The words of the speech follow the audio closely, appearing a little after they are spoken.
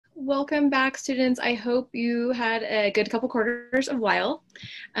Welcome back, students. I hope you had a good couple quarters of while.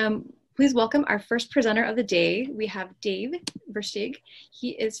 Please welcome our first presenter of the day. We have Dave Versteeg.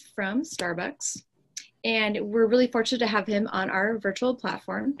 He is from Starbucks, and we're really fortunate to have him on our virtual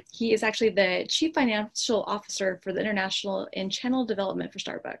platform. He is actually the Chief Financial Officer for the International and Channel Development for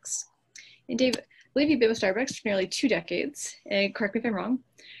Starbucks. And Dave, I believe you've been with Starbucks for nearly 2 decades. Correct me if I'm wrong.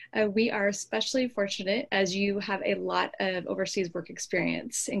 We are especially fortunate as you have a lot of overseas work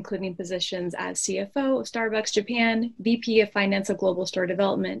experience, including positions as CFO of Starbucks Japan, VP of Finance of Global Store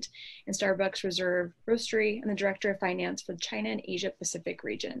Development, and Starbucks Reserve Roastery, and the Director of Finance for the China and Asia Pacific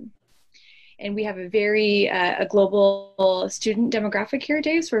region. And we have a very global student demographic here,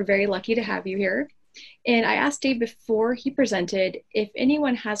 Dave, so we're very lucky to have you here. And I asked Dave before he presented, if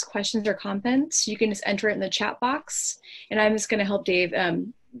anyone has questions or comments, you can just enter it in the chat box. And I'm just going to help Dave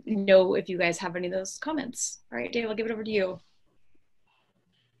know if you guys have any of those comments. All right, Dave, I'll give it over to you.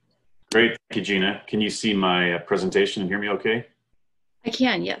 Great, thank you, Gina. Can you see my presentation and hear me okay? I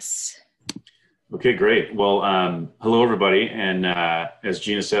can, yes. Okay, great. Well, hello everybody. And as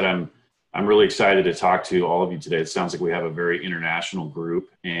Gina said, I'm really excited to talk to all of you today. It sounds like we have a very international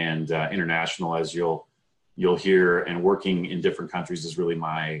group, and international, as you'll hear, and working in different countries is really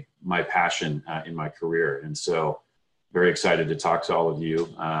my passion in my career. And so very excited to talk to all of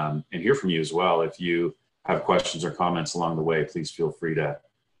you and hear from you as well. If you have questions or comments along the way, please feel free to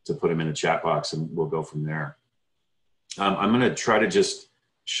put them in the chat box and we'll go from there. I'm going to try to just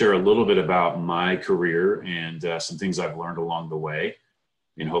share a little bit about my career and some things I've learned along the way,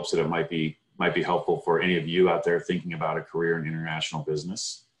 in hopes that it might be helpful for any of you out there thinking about a career in international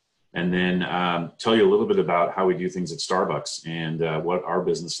business. And then tell you a little bit about how we do things at Starbucks and what our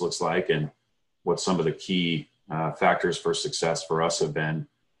business looks like and what some of the key factors for success for us have been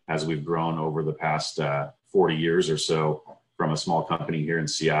as we've grown over the past 40 years or so, from a small company here in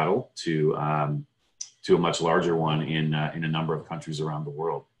Seattle to a much larger one in a number of countries around the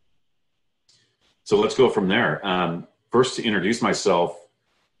world. So let's go from there. First, to introduce myself,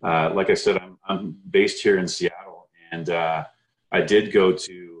 like I said, I'm based here in Seattle, and I did go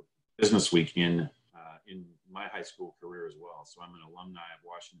to Business Week in my high school career as well. So I'm an alumni of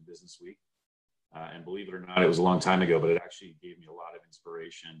Washington Business Week, and believe it or not, it was a long time ago, but it actually gave me a lot of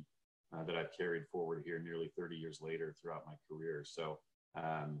inspiration that I've carried forward here nearly 30 years later throughout my career. So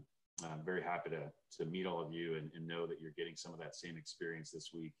I'm very happy to meet all of you and know that you're getting some of that same experience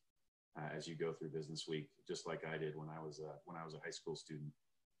this week as you go through Business Week, just like I did when I was a high school student.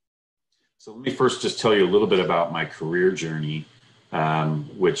 So let me first just tell you a little bit about my career journey,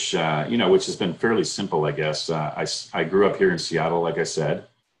 which has been fairly simple, I guess. I grew up here in Seattle, like I said,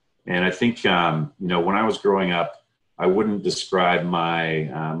 and I think when I was growing up, I wouldn't describe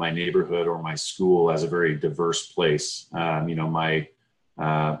my neighborhood or my school as a very diverse place. My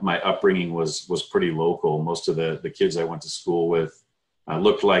upbringing was pretty local. Most of the kids I went to school with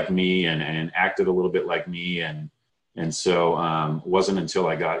looked like me and acted a little bit like me, and so it wasn't until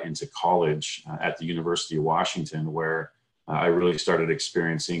I got into college at the University of Washington where I really started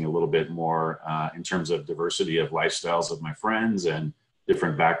experiencing a little bit more in terms of diversity of lifestyles of my friends and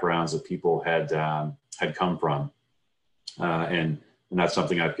different backgrounds that people had come from. And that's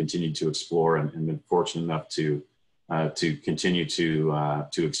something I've continued to explore and been fortunate enough to continue to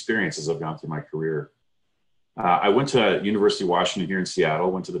experience as I've gone through my career. I went to University of Washington here in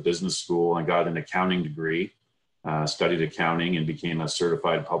Seattle, went to the business school and got an accounting degree. Studied accounting and became a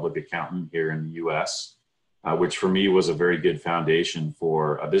certified public accountant here in the U.S., which for me was a very good foundation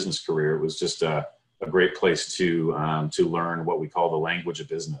for a business career. It was just a great place to learn what we call the language of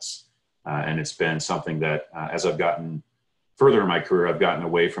business. And it's been something that as I've gotten further in my career, I've gotten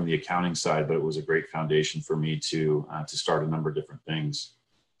away from the accounting side, but it was a great foundation for me to start a number of different things.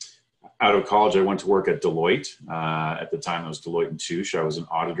 Out of college, I went to work at Deloitte. At the time, it was Deloitte & Touche. I was an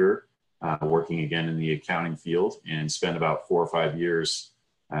auditor. Working again in the accounting field, and spent about 4 or 5 years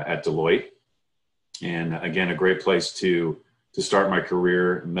at Deloitte. And again, a great place to start my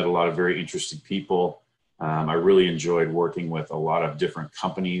career. Met a lot of very interesting people. I really enjoyed working with a lot of different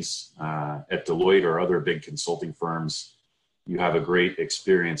companies at Deloitte or other big consulting firms. You have a great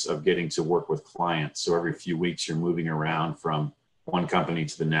experience of getting to work with clients. So every few weeks you're moving around from one company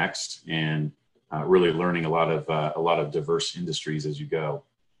to the next and really learning a lot of diverse industries as you go.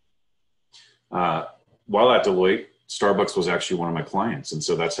 While at Deloitte, Starbucks was actually one of my clients. And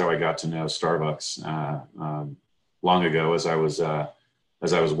so that's how I got to know Starbucks long ago as I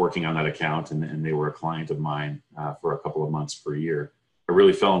was working on that account, and they were a client of mine for a couple of months per year. I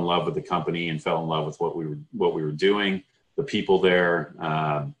really fell in love with the company and fell in love with what we were doing, the people there,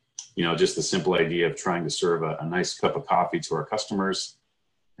 just the simple idea of trying to serve a nice cup of coffee to our customers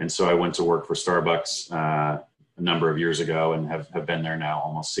And so I went to work for Starbucks a number of years ago and have been there now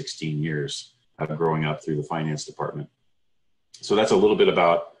almost 16 years, growing up through the finance department. So that's a little bit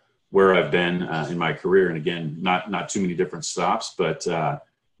about where I've been in my career. And again, not too many different stops, but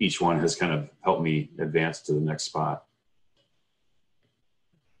each one has kind of helped me advance to the next spot.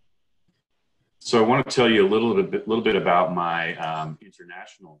 So I want to tell you a little bit about my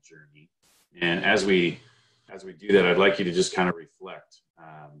international journey. And as we do that, I'd like you to just kind of reflect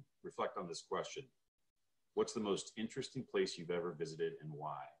on this question. What's the most interesting place you've ever visited and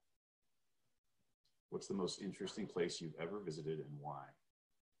why? What's the most interesting place you've ever visited and why?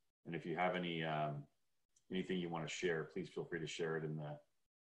 And if you have anything you want to share, please feel free to share it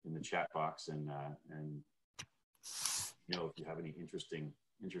in the chat box, and if you have any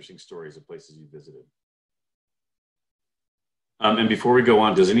interesting stories of places you visited. And before we go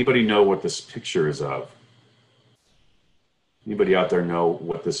on, does anybody know what this picture is of? Anybody out there know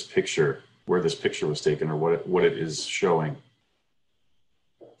what this picture, where this picture was taken, or what it is showing?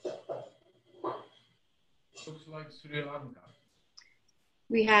 Looks like Sri Lanka.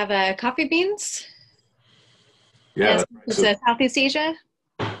 We have coffee beans. Yeah, yes, right. It's So, Southeast Asia.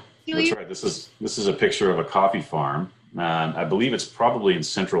 that's right. This is a picture of a coffee farm. I believe it's probably in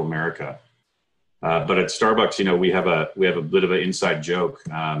Central America. But at Starbucks, we have a bit of an inside joke.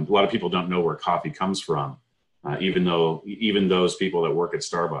 A lot of people don't know where coffee comes from, even those people that work at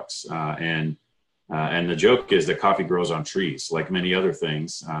Starbucks. And the joke is that coffee grows on trees, like many other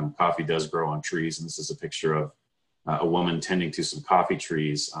things. Coffee does grow on trees, and this is a picture of a woman tending to some coffee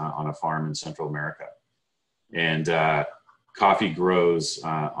trees on a farm in Central America. And coffee grows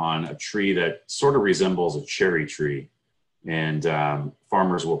on a tree that sort of resembles a cherry tree. And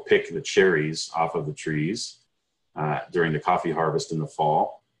farmers will pick the cherries off of the trees during the coffee harvest in the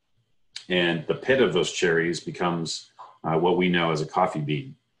fall. And the pit of those cherries becomes what we know as a coffee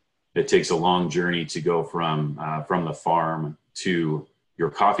bean. It takes a long journey to go from the farm to your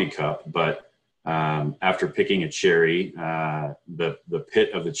coffee cup. But after picking a cherry, the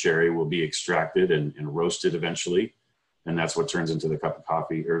pit of the cherry will be extracted and roasted eventually. And that's what turns into the cup of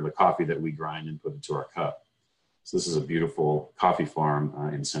coffee, or the coffee that we grind and put into our cup. So this is a beautiful coffee farm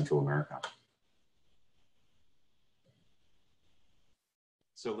in Central America.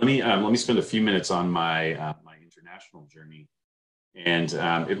 So let me spend a few minutes on my my international journey, and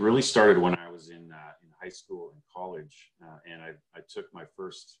it really started when I was in high school and college, and I took my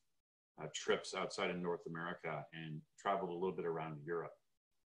first trips outside of North America and traveled a little bit around Europe.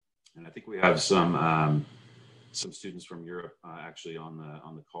 And I think we have some students from Europe actually on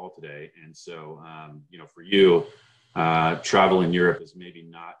the call today. And so, for you, travel in Europe is maybe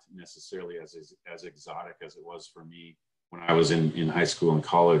not necessarily as exotic as it was for me when I was in high school and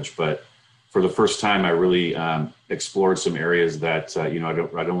college. But for the first time, I really explored some areas that,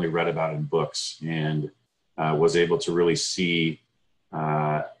 I'd only read about in books, and was able to really see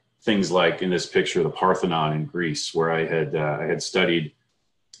things like in this picture, the Parthenon in Greece, where I had studied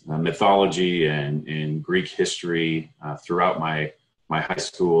mythology and Greek history throughout my high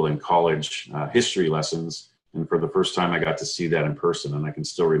school and college history lessons. And for the first time, I got to see that in person. And I can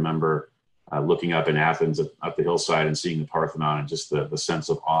still remember looking up in Athens up the hillside and seeing the Parthenon, and just the sense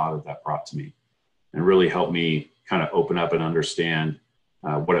of awe that brought to me, and really helped me kind of open up and understand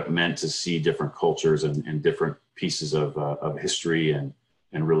what it meant to see different cultures and different pieces of history and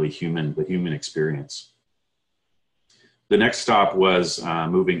really the human experience. The next stop was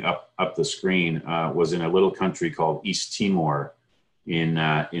moving up the screen, was in a little country called East Timor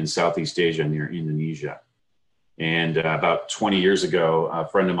in Southeast Asia near Indonesia. And about 20 years ago, a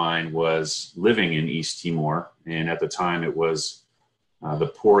friend of mine was living in East Timor. And at the time, it was the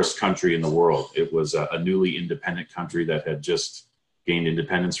poorest country in the world. It was a newly independent country that had just gained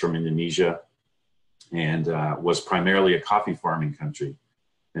independence from Indonesia, and was primarily a coffee farming country.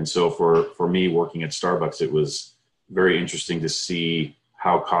 And so for me working at Starbucks, it was very interesting to see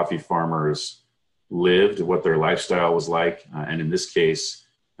how coffee farmers lived, what their lifestyle was like. And in this case,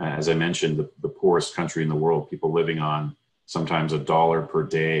 as I mentioned, the poorest country in the world, people living on sometimes $1 per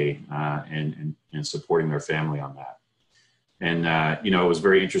day and supporting their family on that. And, it was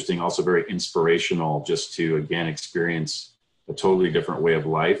very interesting, also very inspirational, just to, again, experience a totally different way of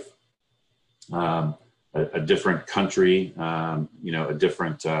life, a different country, a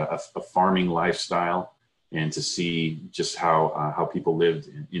different a farming lifestyle, and to see just how people lived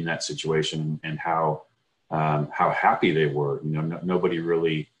in that situation, and how happy they were. Nobody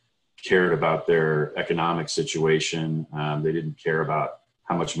really cared about their economic situation. They didn't care about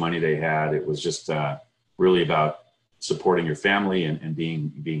how much money they had. It was just really about supporting your family and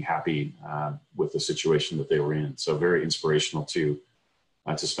being happy with the situation that they were in. So very inspirational to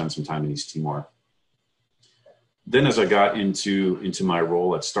to spend some time in East Timor. Then as I got into my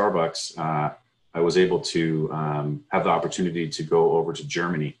role at Starbucks, I was able to have the opportunity to go over to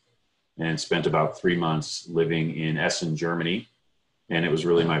Germany and spent about 3 months living in Essen, Germany. And it was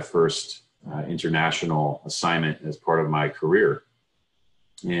really my first international assignment as part of my career.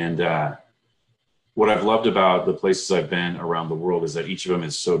 And what I've loved about the places I've been around the world is that each of them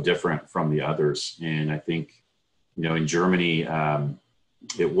is so different from the others. And I think, in Germany,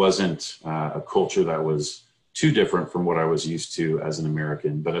 it wasn't a culture that was too different from what I was used to as an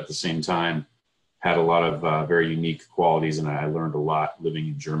American, but at the same time had a lot of very unique qualities. And I learned a lot living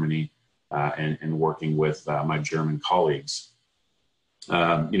in Germany and working with my German colleagues.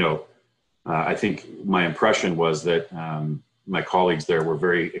 I think my impression was that my colleagues there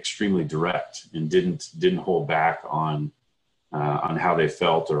were extremely direct and didn't hold back on how they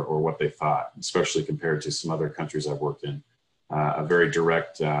felt or what they thought, especially compared to some other countries I've worked in. A very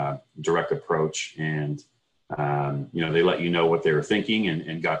direct approach, and they let you know what they were thinking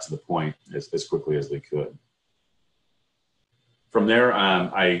and got to the point as quickly as they could. From there,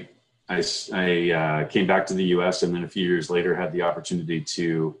 I came back to the U.S. and then a few years later had the opportunity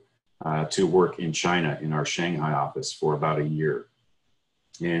to work in China in our Shanghai office for about a year.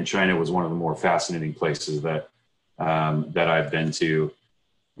 And China was one of the more fascinating places that I've been to,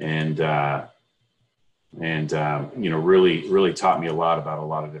 and really taught me a lot about a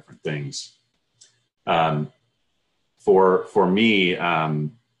lot of different things. For me,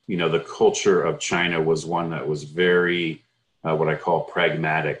 the culture of China was one that was very what I call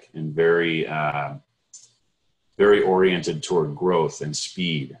pragmatic and very oriented toward growth and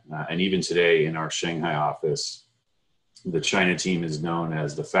speed. And even today in our Shanghai office, the China team is known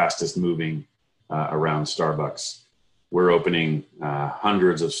as the fastest moving around Starbucks. We're opening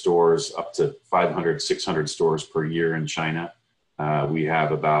hundreds of stores, up to 500, 600 stores per year in China. We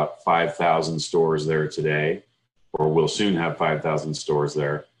have about 5,000 stores there today, or we'll soon have 5,000 stores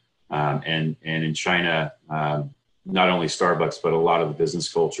there. And in China, not only Starbucks, but a lot of the business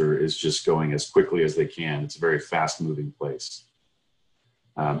culture is just going as quickly as they can. It's a very fast moving place.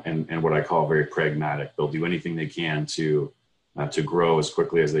 And what I call very pragmatic. They'll do anything they can to grow as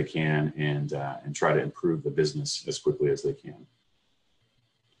quickly as they can and try to improve the business as quickly as they can.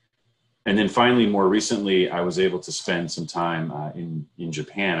 And then finally, more recently, I was able to spend some time in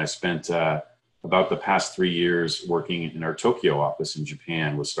Japan. I spent about the past 3 years working in our Tokyo office in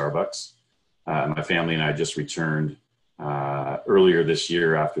Japan with Starbucks. My family and I just returned earlier this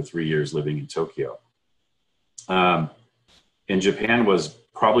year after 3 years living in Tokyo. And Japan was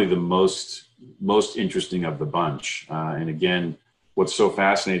probably the most interesting of the bunch. And again, what's so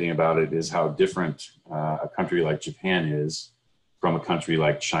fascinating about it is how different a country like Japan is from a country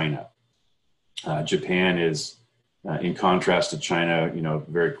like China. Japan is, in contrast to China,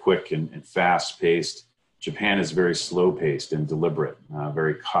 very quick and fast paced. Japan is very slow paced and deliberate,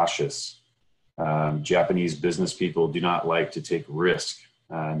 very cautious. Japanese business people do not like to take risk.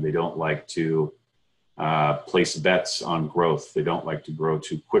 They don't like to place bets on growth. They don't like to grow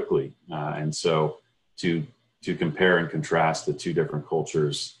too quickly. And so to compare and contrast the two different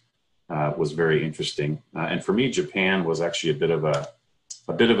cultures was very interesting. And for me, Japan was actually a bit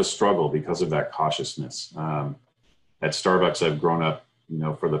of a struggle because of that cautiousness. At Starbucks, I've grown up,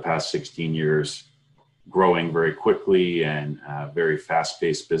 for the past 16 years, growing very quickly and very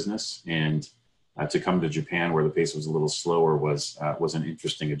fast-paced business. And to come to Japan, where the pace was a little slower, was an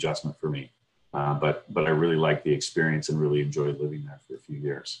interesting adjustment for me. But I really liked the experience and really enjoyed living there for a few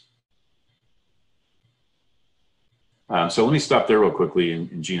years. So let me stop there real quickly.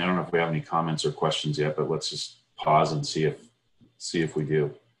 And Gene, I don't know if we have any comments or questions yet, but let's just pause and see if we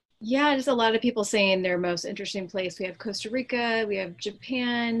do. Yeah, just a lot of people saying their most interesting place. We have Costa Rica, we have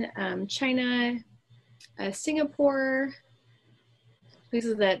Japan, China, Singapore,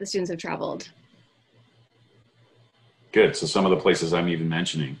 places that the students have traveled. Good. So some of the places I'm even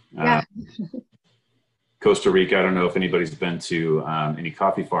mentioning. Yeah. Costa Rica, I don't know if anybody's been to any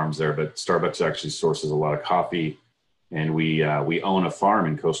coffee farms there, but Starbucks actually sources a lot of coffee. And we own a farm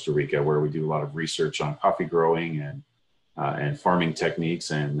in Costa Rica where we do a lot of research on coffee growing and farming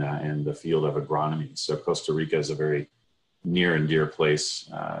techniques and the field of agronomy. So Costa Rica is a very near and dear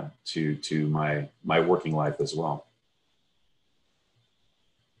place to my working life as well.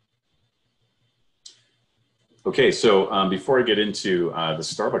 Okay, so before I get into the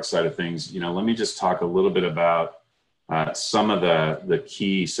Starbucks side of things, let me just talk a little bit about some of the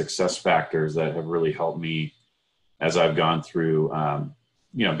key success factors that have really helped me as I've gone through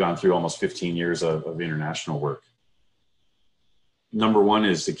almost 15 years of international work. Number one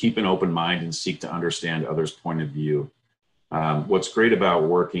is to keep an open mind and seek to understand others' point of view. What's great about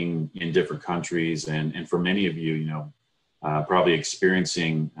working in different countries, and for many of you, probably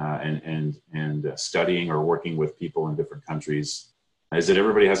experiencing and studying or working with people in different countries, is that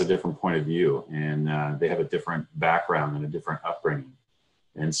everybody has a different point of view, and they have a different background and a different upbringing.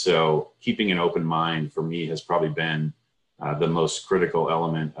 And so keeping an open mind for me has probably been the most critical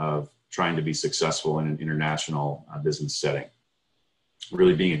element of trying to be successful in an international business setting.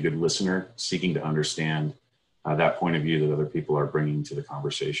 Really being a good listener, seeking to understand that point of view that other people are bringing to the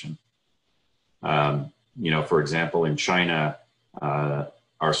conversation. For example, in China,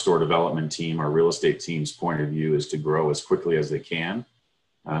 our store development team, our real estate team's point of view is to grow as quickly as they can.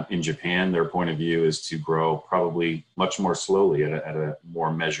 In Japan, their point of view is to grow probably much more slowly at a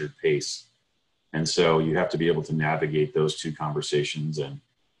more measured pace. And so you have to be able to navigate those two conversations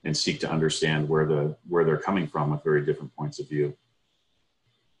and seek to understand where they're coming from with very different points of view.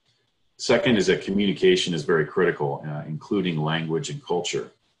 Second is that communication is very critical, including language and culture.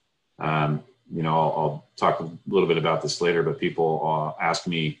 I'll talk a little bit about this later, but people ask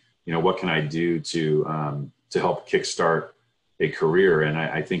me, what can I do to help kickstart a career? And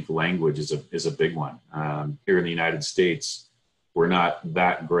I think language is a big one. Here in the United States, we're not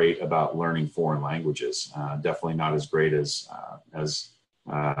that great about learning foreign languages. Definitely not as great as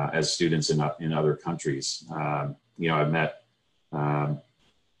students in other countries. I've met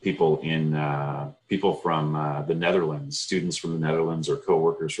people from the Netherlands, students from the Netherlands, or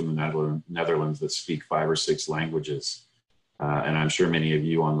coworkers from the Netherlands that speak 5 or 6 languages. And I'm sure many of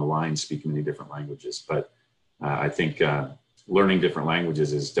you on the line speak many different languages, but I think learning different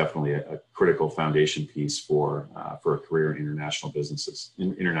languages is definitely a critical foundation piece for a career in international business.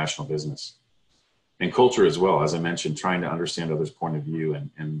 And culture as well. As I mentioned, trying to understand others' point of view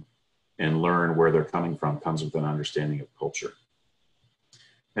and learn where they're coming from comes with an understanding of culture.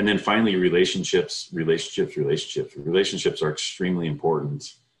 And then finally, relationships are extremely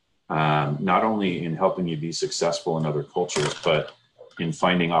important, not only in helping you be successful in other cultures, but in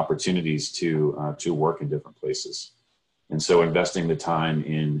finding opportunities to work in different places. And so investing the time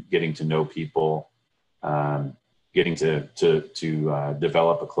in getting to know people, getting to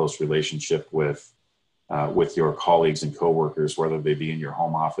develop a close relationship with your colleagues and coworkers, whether they be in your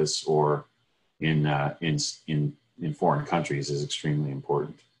home office or in foreign countries, is extremely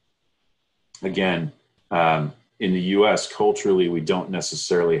important. Again, in the U.S., culturally, we don't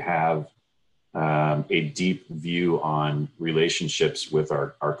necessarily have a deep view on relationships with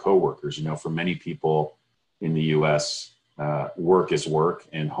our coworkers. For many people in the U.S., work is work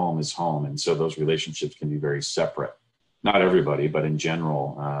and home is home. And so those relationships can be very separate. Not everybody, but in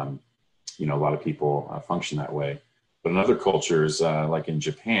general, a lot of people function that way. But in other cultures, like in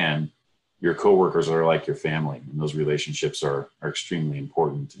Japan, your coworkers are like your family, and those relationships are extremely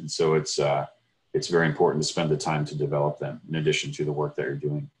important. And so it's very important to spend the time to develop them in addition to the work that you're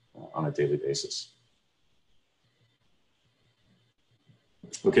doing on a daily basis.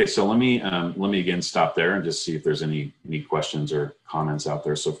 Okay, so let me again stop there and just see if there's any questions or comments out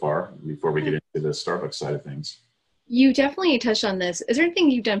there so far before we get into the Starbucks side of things. You definitely touched on this. Is there anything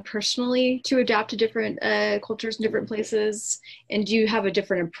you've done personally to adapt to different cultures in different places? And do you have a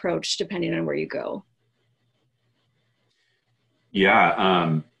different approach depending on where you go? Yeah,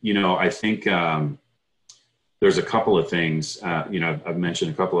 I think there's a couple of things. I've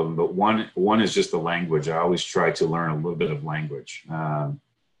mentioned a couple of them, but one is just the language. I always try to learn a little bit of language.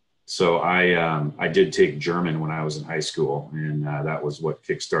 So I did take German when I was in high school, and that was what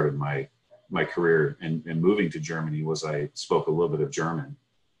kickstarted my career. And moving to Germany was I spoke a little bit of German,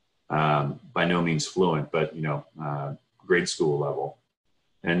 by no means fluent, but grade school level.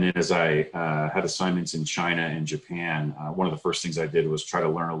 And then as I had assignments in China and Japan, one of the first things I did was try to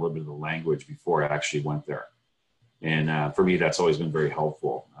learn a little bit of the language before I actually went there. And for me, that's always been very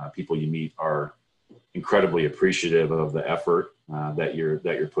helpful. People you meet are incredibly appreciative of the effort that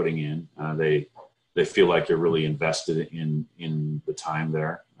you're putting in. They feel like you're really invested in the time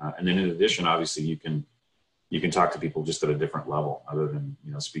there. And then in addition, obviously, you can talk to people just at a different level, other than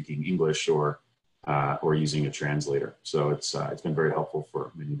speaking English or using a translator. So it's been very helpful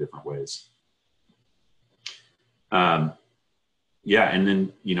for many different ways. And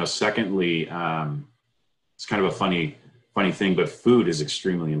then secondly, it's kind of a funny thing, but food is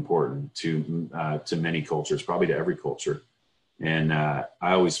extremely important to many cultures, probably to every culture. And I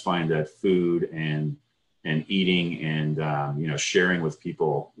always find that food and eating and sharing with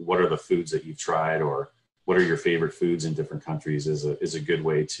people what are the foods that you've tried or what are your favorite foods in different countries is a good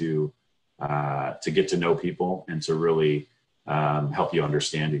way to get to know people and to really help you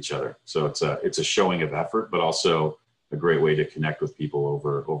understand each other. So it's a showing of effort, but also a great way to connect with people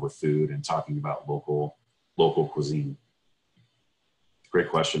over food and talking about local cuisine. Great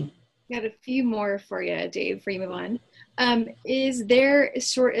question. Got a few more for you, Dave, before you move on. Is there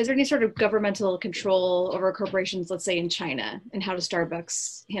any sort of governmental control over corporations, let's say in China, and how does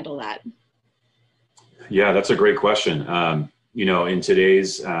Starbucks handle that? Yeah, that's a great question. In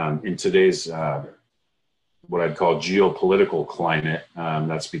today's what I'd call geopolitical climate,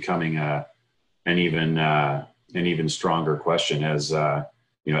 that's becoming an even stronger question as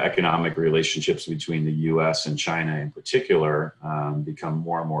economic relationships between the U.S. and China in particular become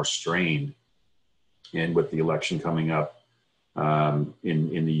more and more strained. And with the election coming up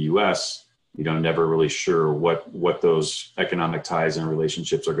in the U.S., never really sure what those economic ties and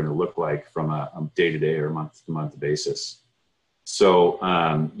relationships are going to look like from a day-to-day or month-to-month basis. So,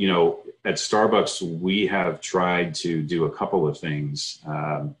 at Starbucks, we have tried to do a couple of things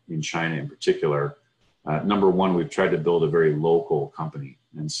in China in particular. Number one, we've tried to build a very local company.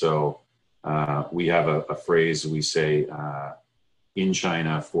 And so we have a phrase we say, in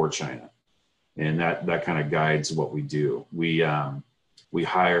China, for China. And that kind of guides what we do. We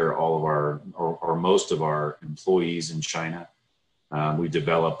hire all of our, or most of our employees in China. We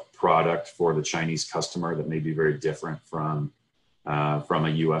develop product for the Chinese customer that may be very different from a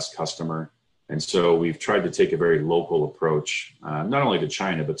U.S. customer. And so we've tried to take a very local approach, not only to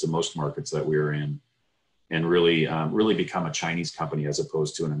China, but to most markets that we're in, and really become a Chinese company as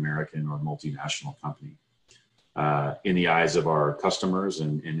opposed to an American or multinational company. In the eyes of our customers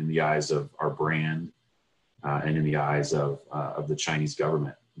and in the eyes of our brand and in the eyes of the Chinese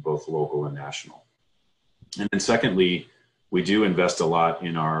government, both local and national. And then secondly, we do invest a lot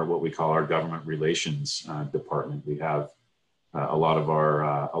in what we call our government relations department. We have a lot of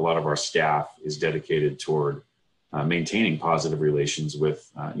our staff is dedicated toward maintaining positive relations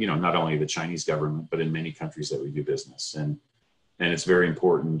with not only the Chinese government, but in many countries that we do business. And it's very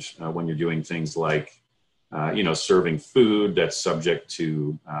important when you're doing things like serving food that's subject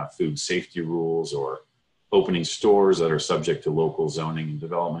to food safety rules, or opening stores that are subject to local zoning and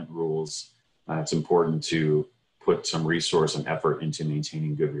development rules. It's important to put some resource and effort into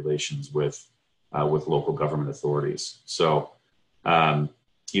maintaining good relations with local government authorities. So,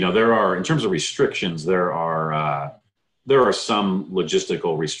 there are, in terms of restrictions, there are some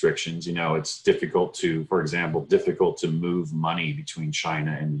logistical restrictions. It's difficult to move money between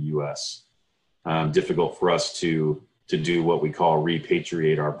China and the U.S. Difficult for us to do what we call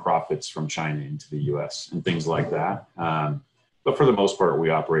repatriate our profits from China into the U.S. and things like that. But for the most part, we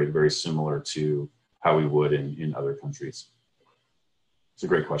operate very similar to how we would in other countries. It's a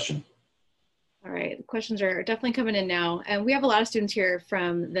great question. All right, the questions are definitely coming in now. And we have a lot of students here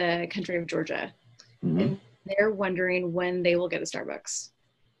from the country of Georgia. Mm-hmm. And they're wondering when they will get a Starbucks.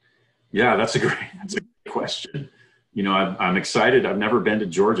 Yeah, that's a great question. I'm excited. I've never been to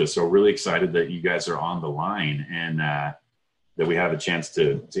Georgia, so really excited that you guys are on the line and that we have a chance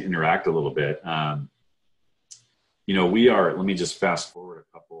to interact a little bit. We are. Let me just fast forward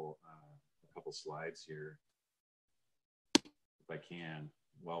a couple slides here, if I can,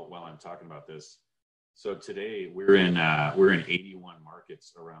 while I'm talking about this. So today we're in 81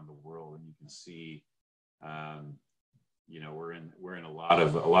 markets around the world, and you can see, we're in a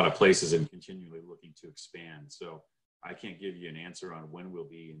lot of places and continually looking to expand. So I can't give you an answer on when we'll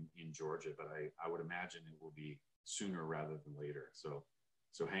be in Georgia, but I would imagine it will be sooner rather than later. So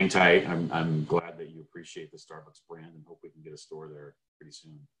hang tight. I'm glad that you appreciate the Starbucks brand and hope we can get a store there pretty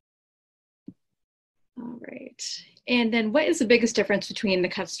soon. All right. And then what is the biggest difference between the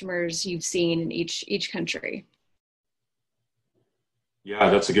customers you've seen in each country? Yeah,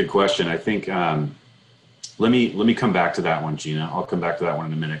 that's a good question. I think let me come back to that one, Gina. I'll come back to that one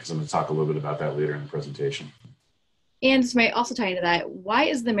in a minute because I'm going to talk a little bit about that later in the presentation. And this might also tie into that. Why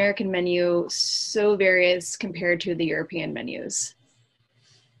is the American menu so various compared to the European menus?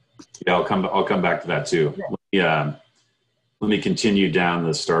 Yeah, I'll come back to that too. Let me continue down the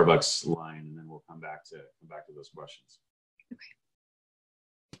Starbucks line, and then we'll come back to those questions.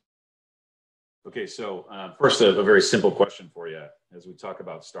 Okay. So first, a very simple question for you as we talk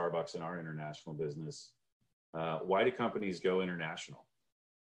about Starbucks and our international business. Why do companies go international?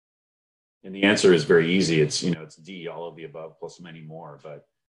 And the answer is very easy. It's D, all of the above plus many more.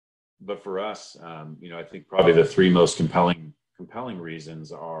 But for us, I think probably the three most compelling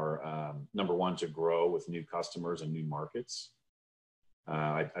reasons are number one, to grow with new customers and new markets.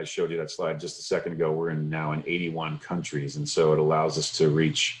 I showed you that slide just a second ago. We're now in 81 countries, and so it allows us to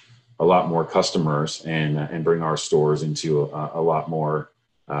reach a lot more customers and bring our stores into a lot more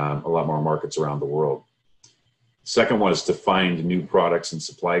markets around the world. Second one is to find new products and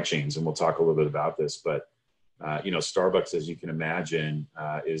supply chains, and we'll talk a little bit about this. But Starbucks, as you can imagine,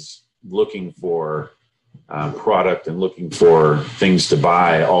 is looking for product and looking for things to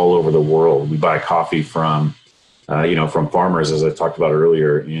buy all over the world. We buy coffee from, from farmers, as I talked about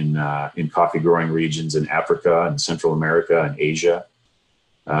earlier, in coffee growing regions in Africa and Central America and Asia.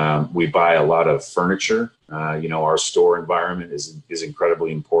 We buy a lot of furniture. Our store environment is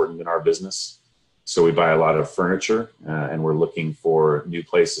incredibly important in our business. So we buy a lot of furniture, and we're looking for new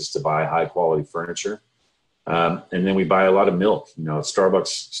places to buy high quality furniture. And then we buy a lot of milk.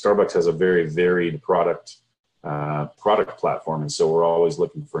 Starbucks has a very varied product platform, and so we're always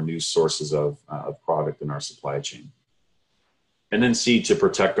looking for new sources of product in our supply chain. And then C, to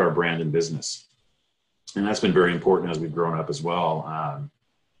protect our brand and business, and that's been very important as we've grown up as well.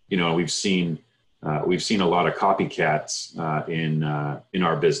 We've seen a lot of copycats in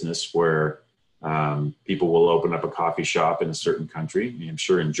our business where people will open up a coffee shop in a certain country. I'm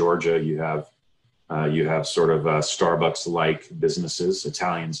sure in Georgia you have sort of Starbucks-like businesses,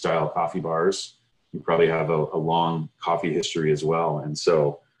 Italian-style coffee bars. You probably have a long coffee history as well. And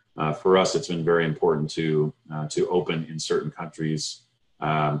so for us, it's been very important to open in certain countries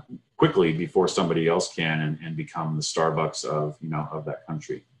quickly before somebody else can and become the Starbucks of that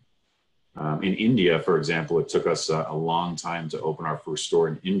country. In India, for example, it took us a long time to open our first store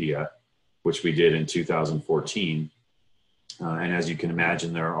in India, which we did in 2014. And as you can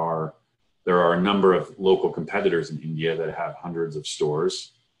imagine, there are a number of local competitors in India that have hundreds of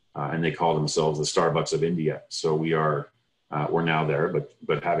stores, and they call themselves the Starbucks of India. So we're now there,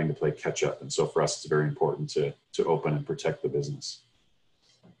 but having to play catch up. And so for us, it's very important to open and protect the business.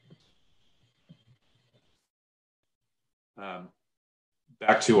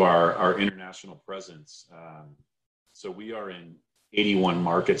 Back to our international presence. So we are in 81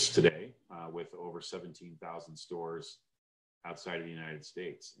 markets today with over 17,000 stores outside of the United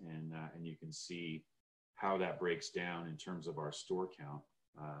States. And you can see how that breaks down in terms of our store count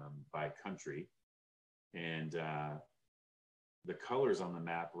by country. And the colors on the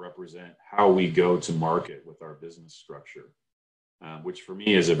map represent how we go to market with our business structure, which for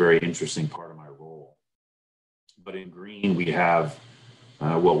me is a very interesting part of my role. But in green, we have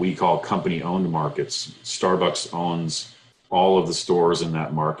what we call company-owned markets. Starbucks owns all of the stores in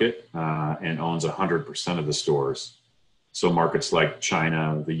that market and owns 100% of the stores. So markets like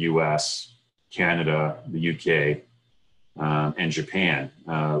China, the US, Canada, the UK, and Japan,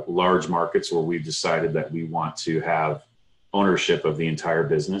 large markets where we've decided that we want to have ownership of the entire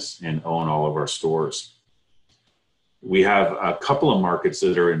business and own all of our stores. We have a couple of markets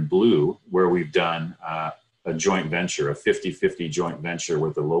that are in blue where we've done a joint venture, a 50-50 joint venture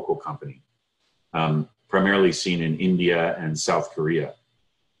with a local company, primarily seen in India and South Korea.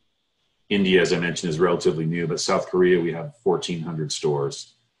 India, as I mentioned, is relatively new, but South Korea, we have 1,400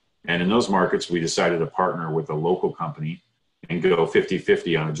 stores. And in those markets, we decided to partner with a local company and go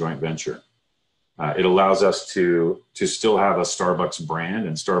 50-50 on a joint venture. It allows us to still have a Starbucks brand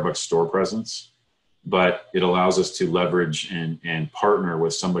and Starbucks store presence, but it allows us to leverage and partner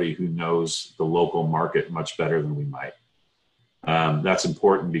with somebody who knows the local market much better than we might. That's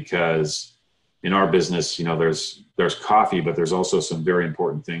important because in our business, there's coffee, but there's also some very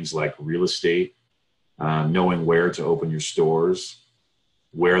important things like real estate, knowing where to open your stores,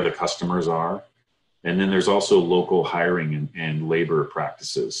 where the customers are. And then there's also local hiring and labor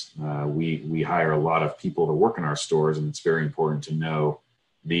practices. We hire a lot of people to work in our stores, and it's very important to know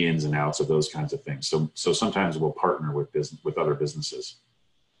the ins and outs of those kinds of things. So sometimes we'll partner with other businesses.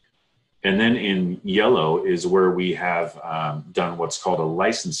 And then in yellow is where we have done what's called a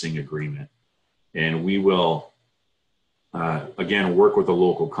licensing agreement. And we will, again, work with a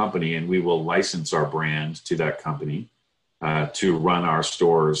local company, and we will license our brand to that company to run our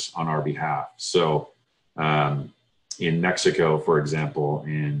stores on our behalf. So in Mexico, for example,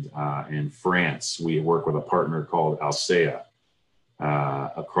 and in France, we work with a partner called Alsea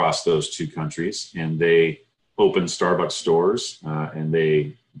across those two countries, and they open Starbucks stores, and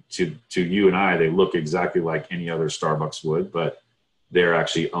to you and I, they look exactly like any other Starbucks would, but they're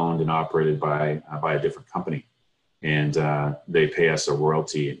actually owned and operated by a different company, and they pay us a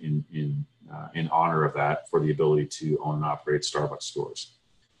royalty in honor of that for the ability to own and operate Starbucks stores.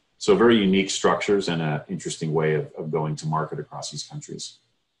 So very unique structures and an interesting way of going to market across these countries.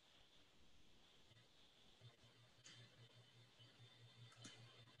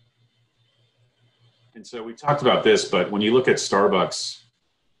 And so we talked about this, but when you look at Starbucks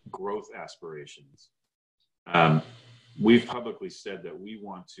growth aspirations, we've publicly said that we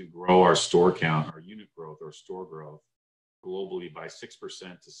want to grow our store count, our unit growth, or store growth globally by 6%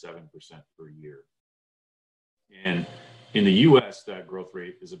 to 7% per year. And in the US, that growth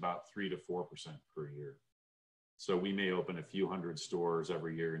rate is about 3 to 4% per year. So we may open a few hundred stores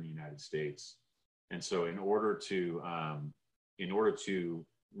every year in the United States. And so in order to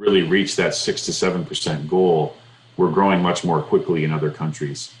really reach that 6 to 7% goal, we're growing much more quickly in other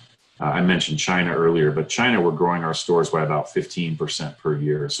countries. I mentioned China earlier, but China, we're growing our stores by about 15% per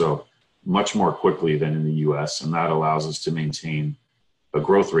year. So much more quickly than in the US. And that allows us to maintain a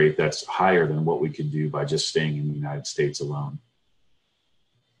growth rate that's higher than what we could do by just staying in the United States alone.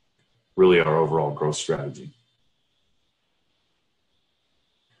 Really our overall growth strategy.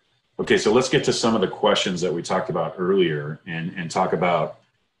 Okay, so let's get to some of the questions that we talked about earlier and talk about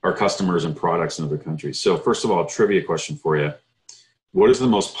our customers and products in other countries. So first of all, trivia question for you. What is the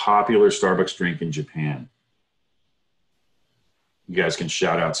most popular Starbucks drink in Japan? You guys can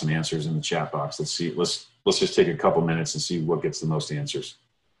shout out some answers in the chat box. Let's see. Let's just take a couple minutes and see what gets the most answers.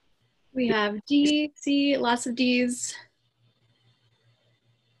 We have D, C, lots of Ds.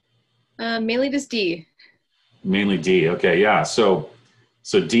 Mainly just D. Mainly D. Okay, yeah. So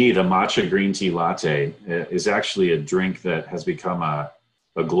D, the matcha green tea latte, is actually a drink that has become a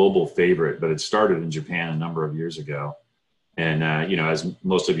global favorite, but it started in Japan a number of years ago. And, you know, as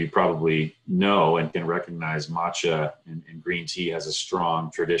most of you probably know and can recognize, matcha and green tea has a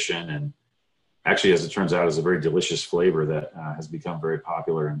strong tradition, and actually, as it turns out, is a very delicious flavor that has become very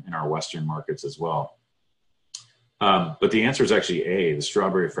popular in our Western markets as well. But the answer is actually A, the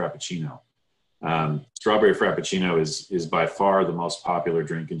strawberry frappuccino. Strawberry frappuccino is by far the most popular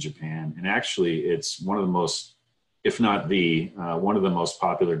drink in Japan. And actually, it's one of the most, if not one of the most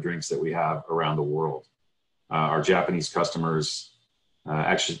popular drinks that we have around the world. Our Japanese customers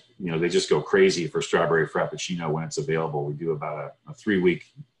actually, you know, they just go crazy for strawberry frappuccino when it's available. We do about a 3-week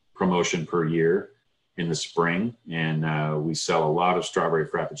promotion per year in the spring, and we sell a lot of strawberry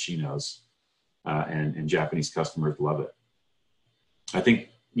frappuccinos, and Japanese customers love it. I think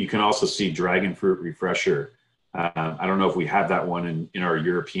you can also see dragon fruit refresher. I don't know if we have that one in our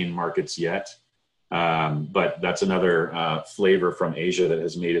European markets yet, but that's another flavor from Asia that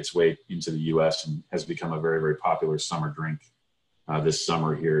has made its way into the US and has become a very, very popular summer drink this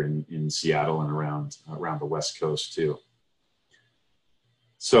summer here in Seattle and around the West Coast too.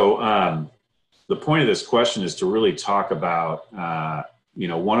 So the point of this question is to really talk about, you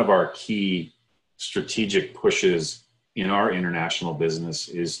know, one of our key strategic pushes in our international business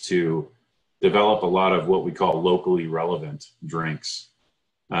is to develop a lot of what we call locally relevant drinks.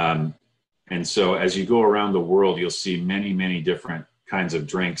 And so as you go around the world, you'll see many, many different kinds of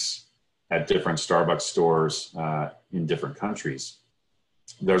drinks at different Starbucks stores in different countries.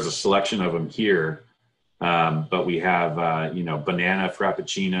 There's a selection of them here, but we have, you know, banana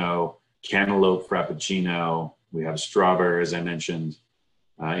frappuccino, cantaloupe frappuccino. We have strawberry, as I mentioned.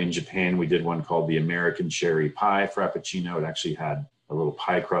 In Japan, we did one called the American Cherry Pie Frappuccino. It actually had a little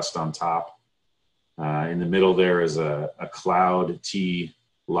pie crust on top. In the middle there is a cloud tea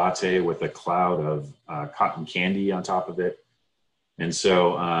latte with a cloud of cotton candy on top of it. And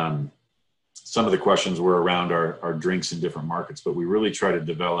so some of the questions were around our drinks in different markets, but we really try to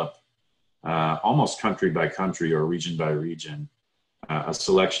develop almost country by country or region by region a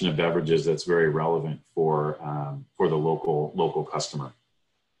selection of beverages that's very relevant for the local customer.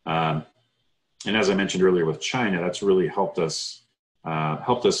 And as I mentioned earlier with China, that's really helped us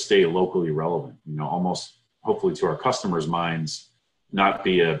stay locally relevant, you know, almost hopefully to our customers' minds, not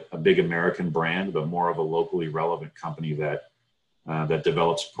be a big American brand, but more of a locally relevant company that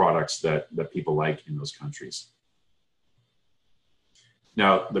develops products that people like in those countries.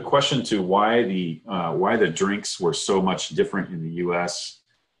 Now, the question to why the drinks were so much different in the U.S.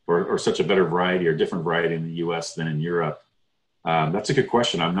 or such a better variety or different variety in the U.S. than in Europe. That's a good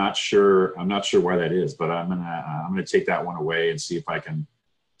question. I'm not sure why that is, but I'm gonna take that one away and see if I can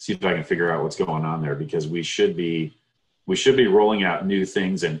figure out what's going on there, because we should be rolling out new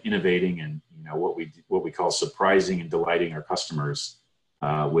things and innovating and, you know, what we call surprising and delighting our customers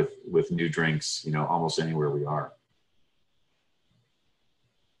with new drinks, you know, almost anywhere we are.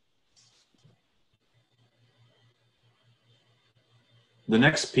 The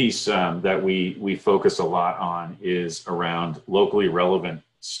next piece that we focus a lot on is around locally relevant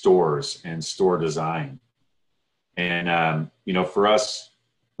stores and store design. And, you know, for us,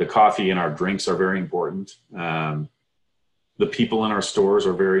 the coffee and our drinks are very important. The people in our stores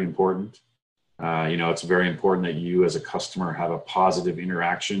are very important. You know, it's very important that you as a customer have a positive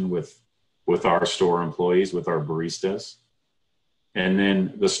interaction with our store employees, with our baristas. And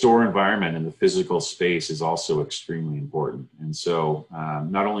then the store environment and the physical space is also extremely important. And so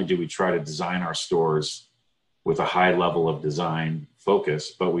not only do we try to design our stores with a high level of design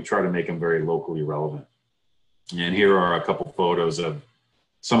focus, but we try to make them very locally relevant. And here are a couple photos of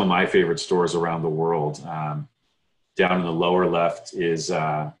some of my favorite stores around the world. Down in the lower left is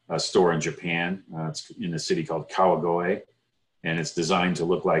a store in Japan. It's in a city called Kawagoe, and it's designed to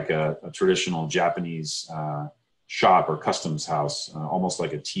look like a traditional Japanese shop or customs house, almost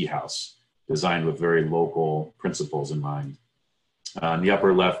like a tea house, designed with very local principles in mind. In the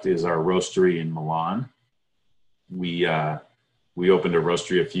upper left is our roastery in Milan. We opened a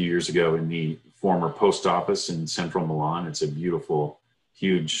roastery a few years ago in the former post office in central Milan. It's a beautiful,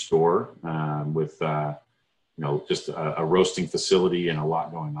 huge store with just a roasting facility and a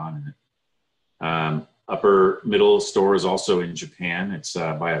lot going on in it. Upper middle store is also in Japan. It's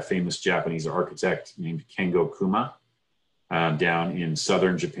by a famous Japanese architect named Kengo Kuma down in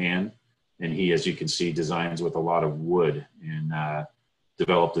southern Japan. And he, as you can see, designs with a lot of wood and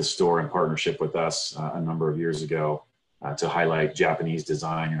developed this store in partnership with us a number of years ago to highlight Japanese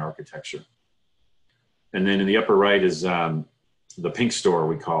design and architecture. And then in the upper right is the Pink Store,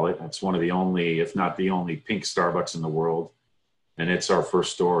 we call it. It's one of the only, if not the only, pink Starbucks in the world. And it's our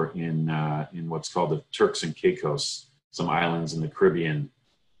first store in what's called the Turks and Caicos, some islands in the Caribbean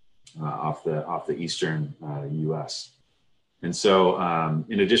off the eastern U.S. And so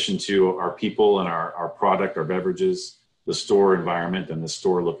in addition to our people and our product, our beverages, the store environment and the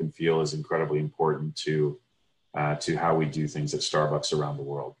store look and feel is incredibly important to how we do things at Starbucks around the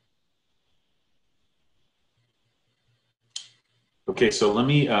world. Okay, so let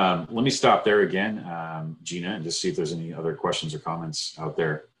me stop there again, Gina, and just see if there's any other questions or comments out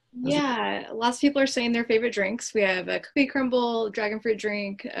there. Yeah, lots of people are saying their favorite drinks. We have a cookie crumble, dragon fruit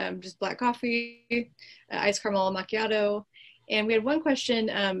drink, just black coffee, iced caramel macchiato. And we had one question,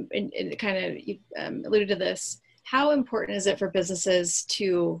 and it kind of alluded to this. How important is it for businesses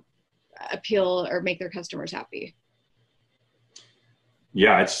to appeal or make their customers happy?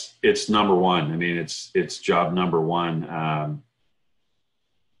 Yeah, it's number one. I mean, it's job number one.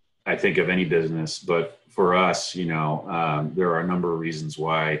 I think of any business, but for us, there are a number of reasons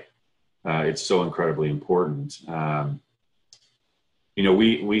why it's so incredibly important. We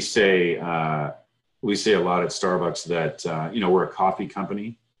say a lot at Starbucks that we're a coffee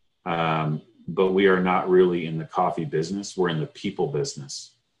company, but we are not really in the coffee business. We're in the people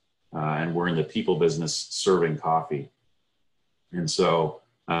business, and we're in the people business serving coffee. And so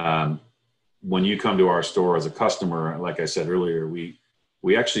when you come to our store as a customer, like I said earlier, we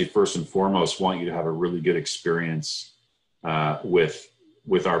actually first and foremost want you to have a really good experience with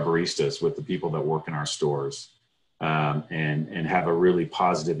our baristas, with the people that work in our stores, and have a really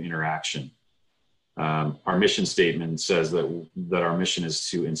positive interaction. Our mission statement says that our mission is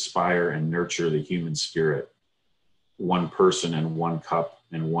to inspire and nurture the human spirit, one person and one cup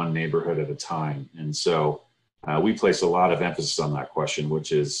and one neighborhood at a time. And so we place a lot of emphasis on that question,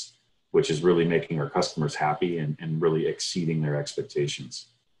 which is really making our customers happy and really exceeding their expectations.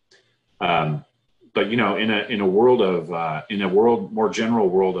 But in a more general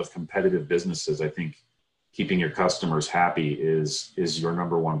world of competitive businesses, I think keeping your customers happy is your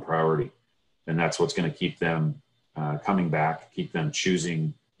number one priority, and that's what's going to keep them coming back, keep them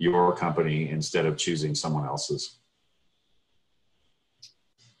choosing your company instead of choosing someone else's.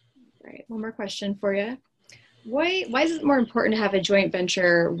 Right. One more question for you. Why is it more important to have a joint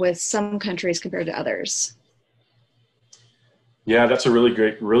venture with some countries compared to others? Yeah, that's a really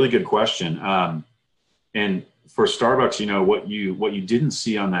good question. And for Starbucks, what you didn't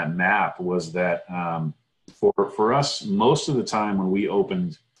see on that map was that for us, most of the time when we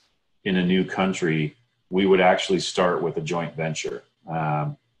opened in a new country, we would actually start with a joint venture.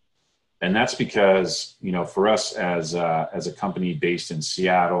 And that's because, for us as a company based in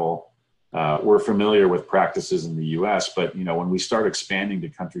Seattle, we're familiar with practices in the U.S., but when we start expanding to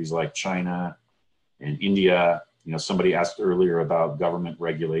countries like China and India, somebody asked earlier about government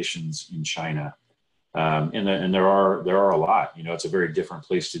regulations in China, and there are a lot. It's a very different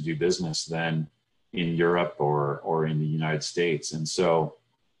place to do business than in Europe or in the United States, and so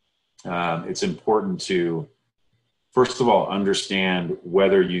it's important to first of all understand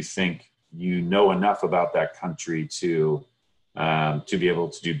whether you think you know enough about that country to be able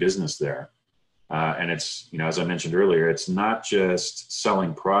to do business there. And it's, as I mentioned earlier, it's not just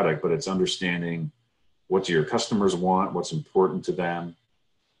selling product, but it's understanding what do your customers want, what's important to them.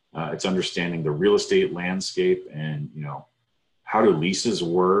 It's understanding the real estate landscape and, how do leases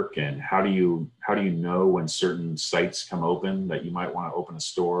work and how do you know when certain sites come open that you might want to open a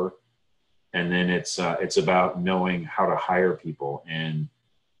store. And then it's about knowing how to hire people and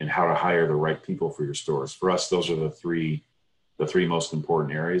how to hire the right people for your stores. For us, those are the three most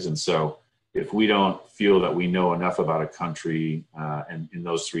important areas. And so if we don't feel that we know enough about a country and in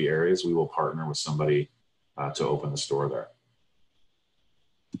those three areas, we will partner with somebody to open the store there.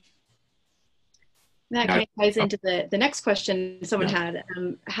 That Yeah, kind of ties into the next question someone yeah,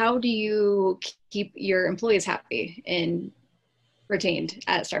 had. How do you keep your employees happy and retained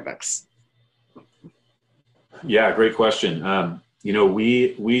at Starbucks? yeah, great question.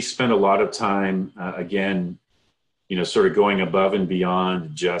 We spend a lot of time again, sort of going above and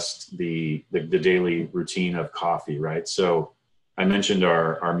beyond just the daily routine of coffee, right? So I mentioned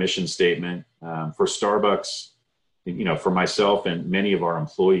our mission statement for Starbucks. For myself and many of our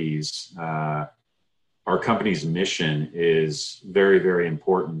employees, our company's mission is very, very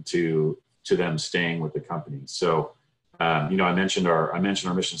important to them staying with the company. So, I mentioned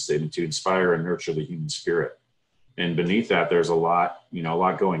our mission statement to inspire and nurture the human spirit, and beneath that, there's a lot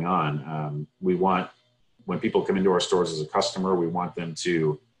going on. We want when people come into our stores as a customer, we want them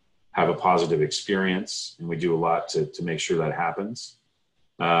to have a positive experience, and we do a lot to make sure that happens.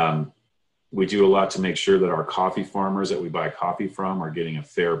 Um, we do a lot to make sure that our coffee farmers that we buy coffee from are getting a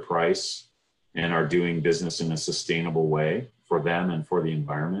fair price and are doing business in a sustainable way for them and for the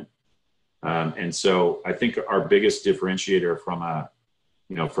environment. And so I think our biggest differentiator from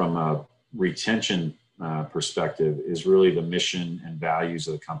a retention perspective is really the mission and values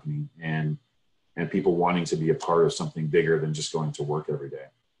of the company and people wanting to be a part of something bigger than just going to work every day.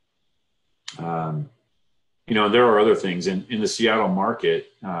 There are other things in the Seattle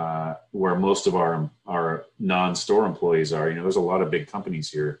market where most of our non-store employees are. There's a lot of big companies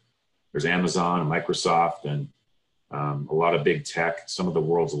here. There's Amazon and Microsoft and a lot of big tech, some of the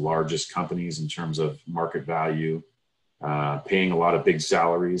world's largest companies in terms of market value, paying a lot of big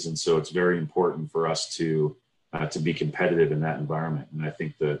salaries. And so it's very important for us to be competitive in that environment. And I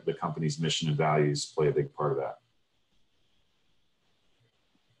think the company's mission and values play a big part of that.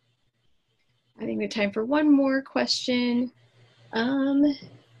 I think we have time for one more question.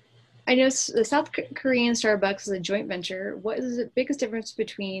 I know the South Korean Starbucks is a joint venture. What is the biggest difference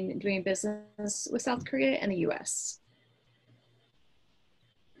between doing business with South Korea and the US?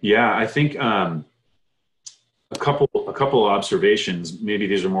 Yeah, I think a couple observations. Maybe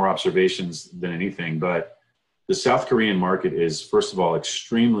these are more observations than anything, but the South Korean market is, first of all,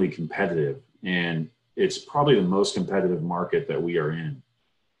 extremely competitive, and it's probably the most competitive market that we are in.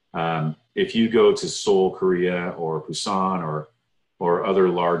 If you go to Seoul, Korea, or Busan, or other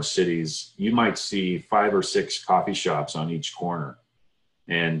large cities, you might see 5 or 6 coffee shops on each corner,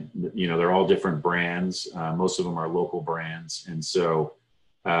 and they're all different brands. Most of them are local brands, and so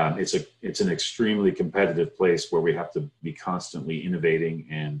it's an extremely competitive place where we have to be constantly innovating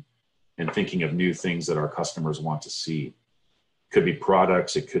and thinking of new things that our customers want to see. It could be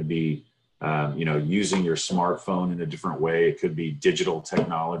products, it could be using your smartphone in a different way. It could be digital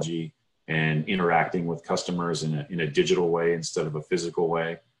technology and interacting with customers in a digital way instead of a physical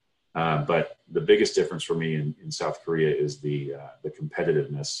way. But the biggest difference for me in South Korea is the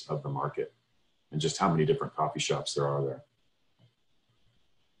competitiveness of the market and just how many different coffee shops there are there.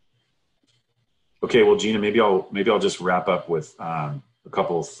 Okay, well, Gina, maybe I'll just wrap up with a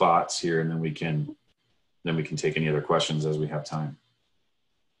couple of thoughts here, and then we can take any other questions as we have time.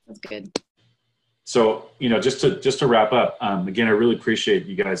 That's good. So, just to wrap up, again, I really appreciate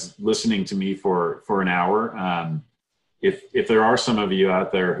you guys listening to me for an hour. If there are some of you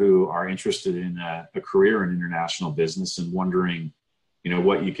out there who are interested in a career in international business and wondering,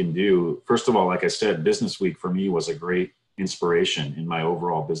 what you can do, first of all, like I said, Business Week for me was a great inspiration in my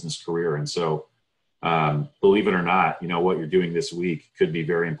overall business career. And so, believe it or not, what you're doing this week could be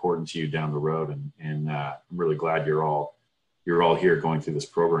very important to you down the road. And I'm really glad you're all here going through this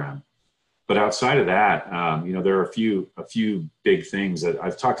program. But outside of that, there are a few big things that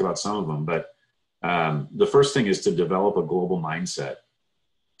I've talked about some of them, but the first thing is to develop a global mindset.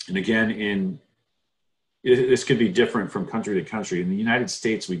 And again, this could be different from country to country. In the United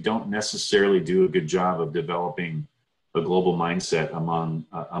States, we don't necessarily do a good job of developing a global mindset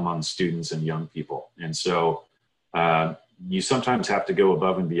among students and young people. And so you sometimes have to go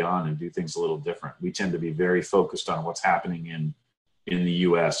above and beyond and do things a little different. We tend to be very focused on what's happening in the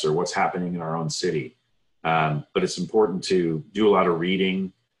US or what's happening in our own city. But it's important to do a lot of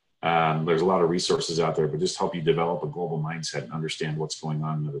reading. There's a lot of resources out there, but just help you develop a global mindset and understand what's going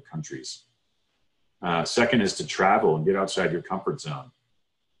on in other countries. Second is to travel and get outside your comfort zone.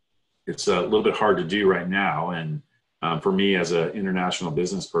 It's a little bit hard to do right now. And for me as an international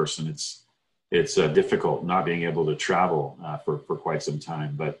business person, it's difficult not being able to travel for quite some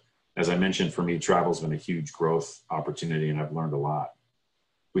time. But as I mentioned, for me, travel's been a huge growth opportunity, and I've learned a lot.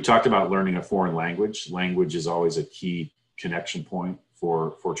 We talked about learning a foreign language. Language is always a key connection point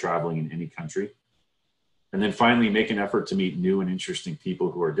for traveling in any country. And then finally, make an effort to meet new and interesting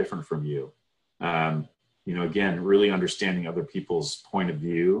people who are different from you. Again, really understanding other people's point of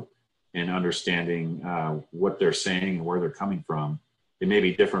view and understanding what they're saying and where they're coming from. It may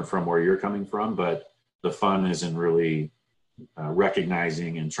be different from where you're coming from, but the fun is in really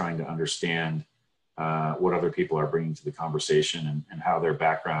recognizing and trying to understand what other people are bringing to the conversation and how their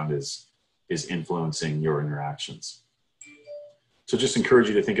background is influencing your interactions. So just encourage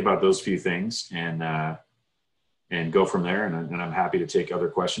you to think about those few things and go from there. And I'm happy to take other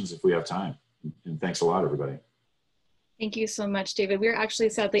questions if we have time. And thanks a lot, everybody. Thank you so much, David. We're actually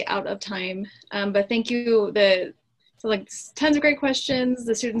sadly out of time, but thank you. So like tons of great questions.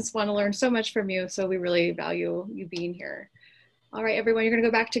 The students want to learn so much from you, so we really value you being here. All right, everyone, you're going to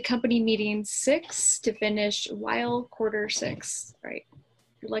go back to company meeting 6 to finish WILE quarter 6. All right.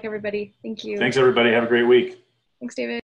 Good luck, everybody. Thank you. Thanks, everybody. Have a great week. Thanks, David.